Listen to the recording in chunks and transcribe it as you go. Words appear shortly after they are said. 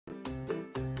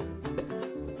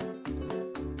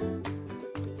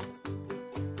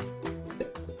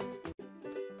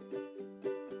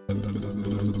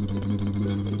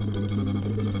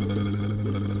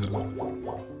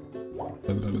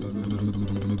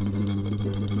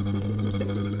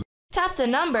Tap the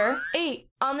number 8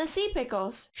 on the sea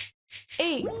pickles.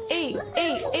 8, 8,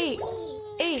 8, 8,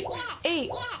 8,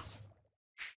 8.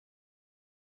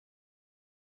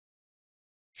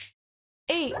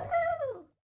 8.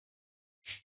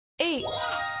 8.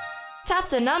 Tap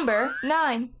the number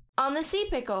 9 on the sea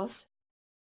pickles.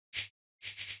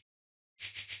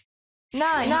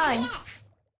 9, 9.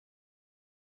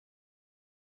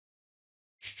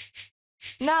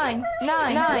 9,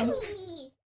 9, 9.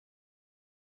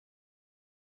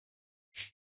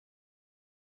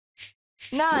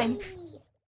 9.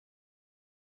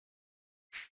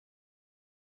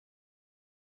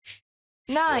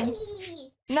 9.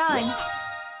 9.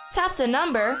 Tap the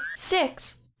number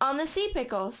 6 on the sea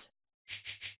pickles.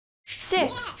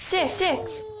 6, 6,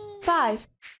 6, 5.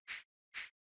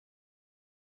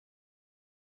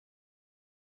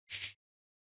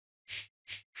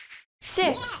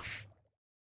 6.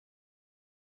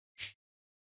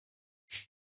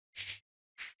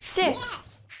 6.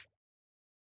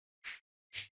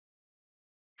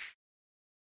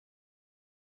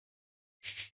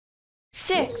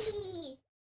 6.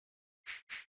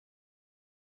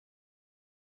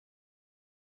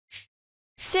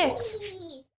 6.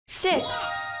 6.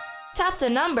 Tap the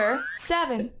number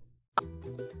 7.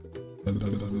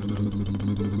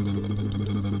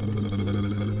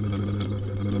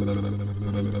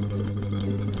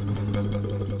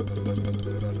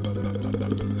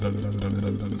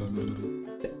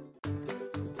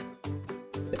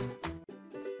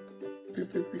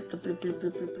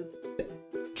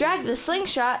 Drag the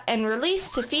slingshot and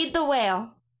release to feed the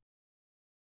whale.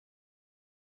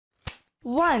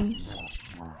 1,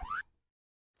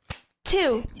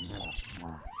 2,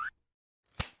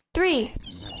 3,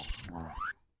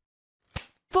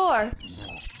 4,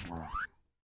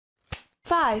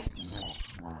 5,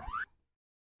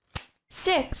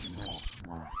 6,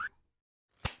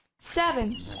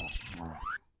 7,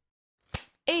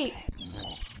 8,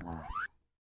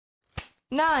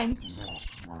 9,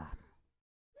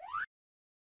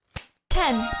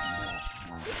 10.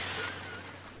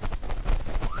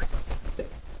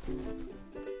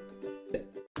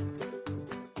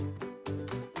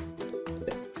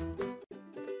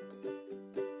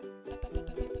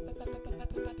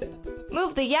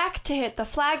 Move the yak to hit the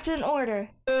flags in order.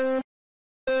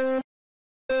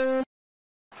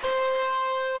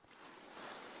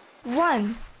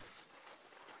 1,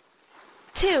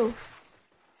 2,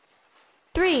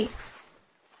 3,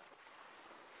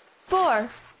 4,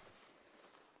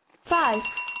 5.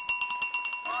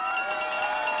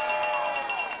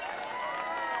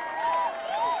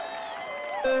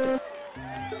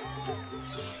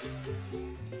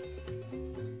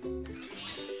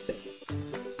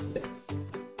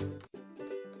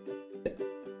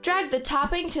 Drag the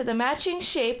topping to the matching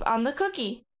shape on the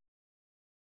cookie.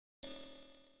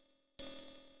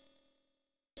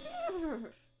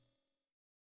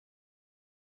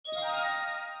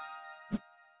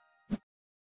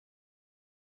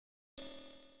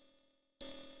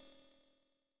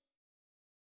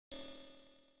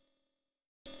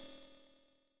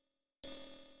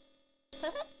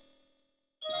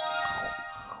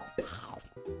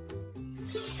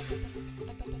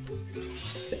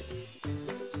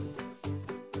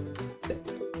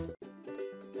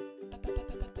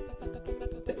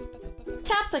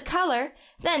 Tap the color,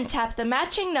 then tap the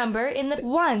matching number in the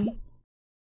 1,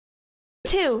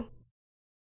 2,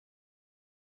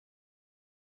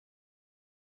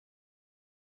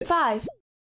 5,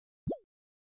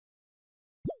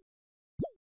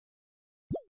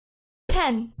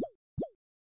 10,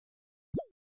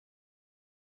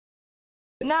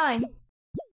 9,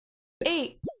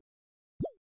 8,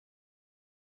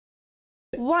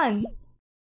 1,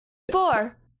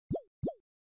 4,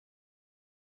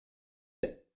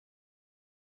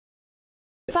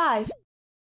 5,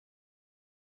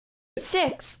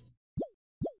 6,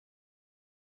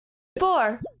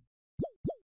 4,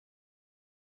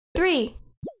 3,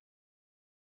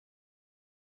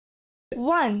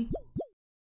 1,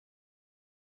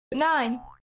 9,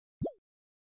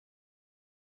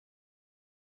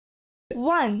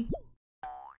 1,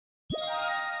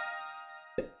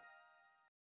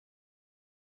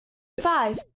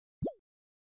 5,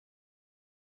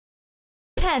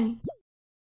 10,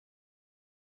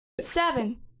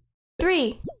 7,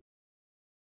 3,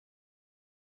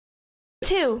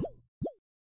 2,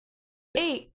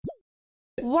 8,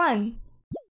 1,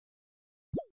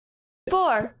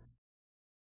 4,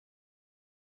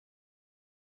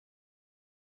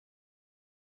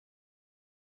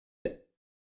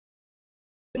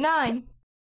 9,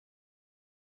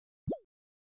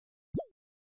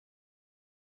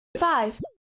 5,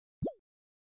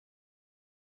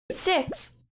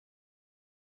 6,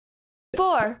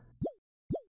 4,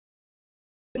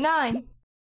 9,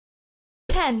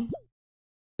 10,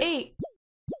 8,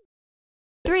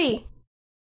 3,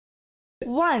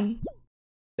 1,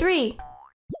 3,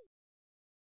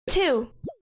 2,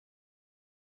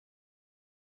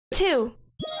 2.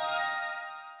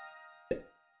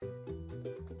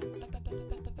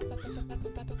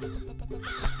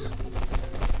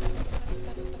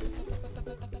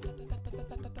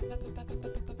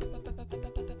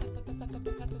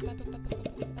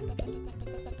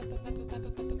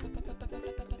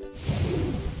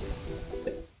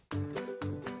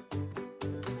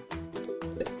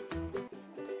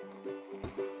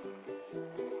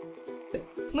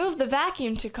 Move the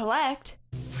vacuum to collect.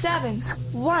 7,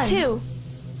 1, 2,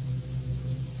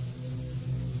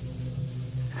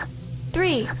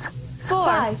 3, 4,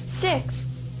 5, 6,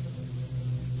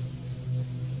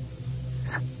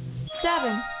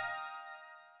 7.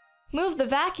 Move the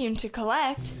vacuum to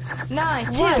collect. 9,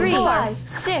 2, 3, 5,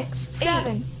 6,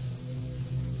 7,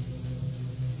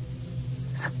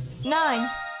 9.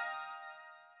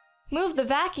 Move the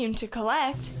vacuum to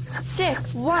collect.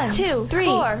 6, 1, 2, 3,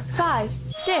 4, 5,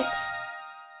 6.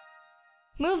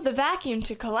 Move the vacuum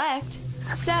to collect.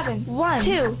 7, 1,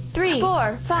 2, 3,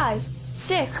 4, 5,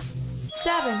 6,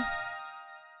 7.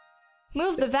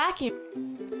 Move the vacuum.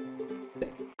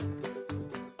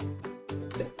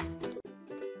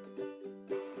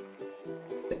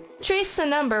 Trace the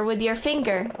number with your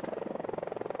finger.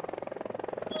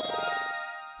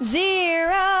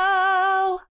 0.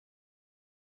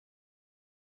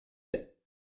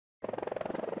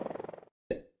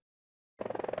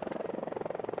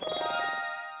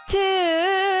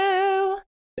 2,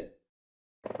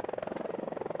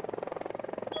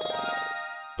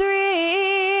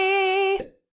 3,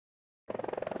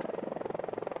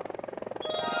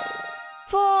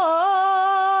 4,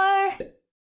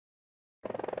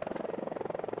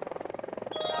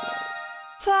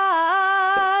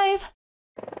 5,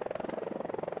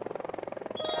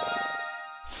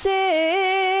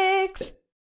 6,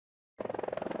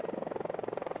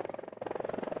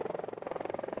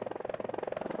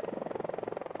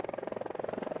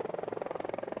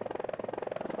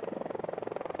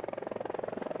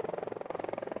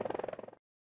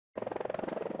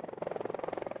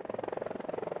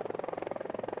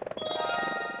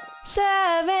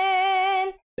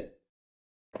 7,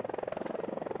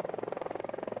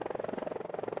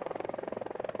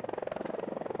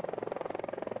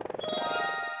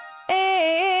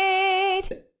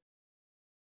 8,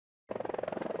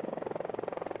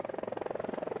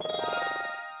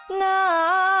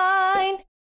 9, 10.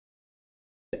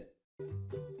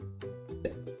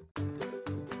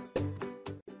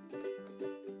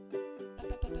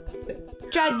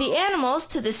 Drag the animals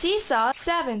to the seesaw.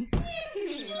 7.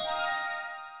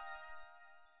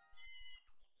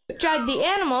 Drag the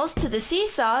animals to the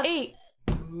seesaw. 8.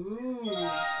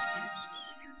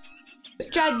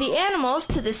 Drag the animals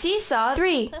to the seesaw.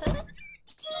 3.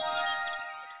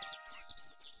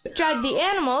 Drag the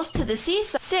animals to the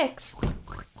seesaw. 6.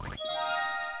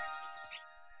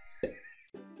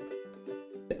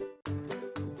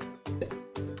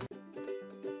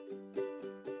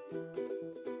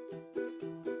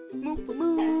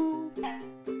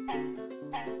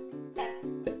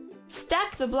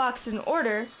 Stack the blocks in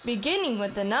order, beginning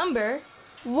with the number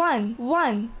 1,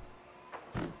 1,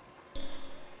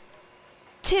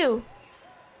 2,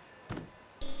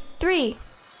 3,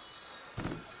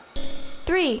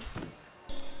 3,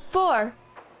 4,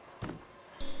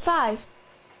 5.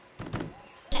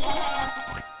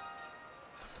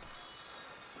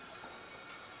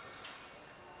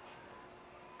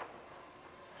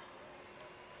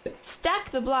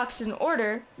 Stack the blocks in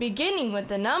order, beginning with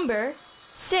the number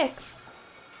 6,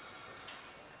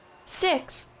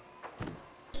 6,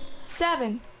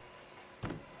 7,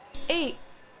 8,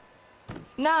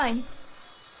 9,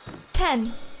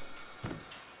 10.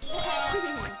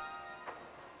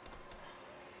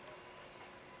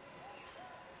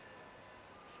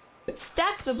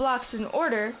 Stack the blocks in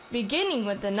order, beginning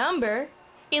with the number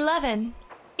 11,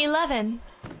 11,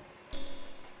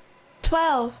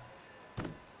 12,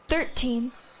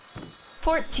 13,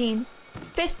 14,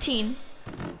 15.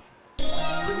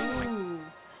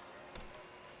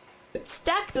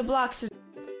 Stack the blocks in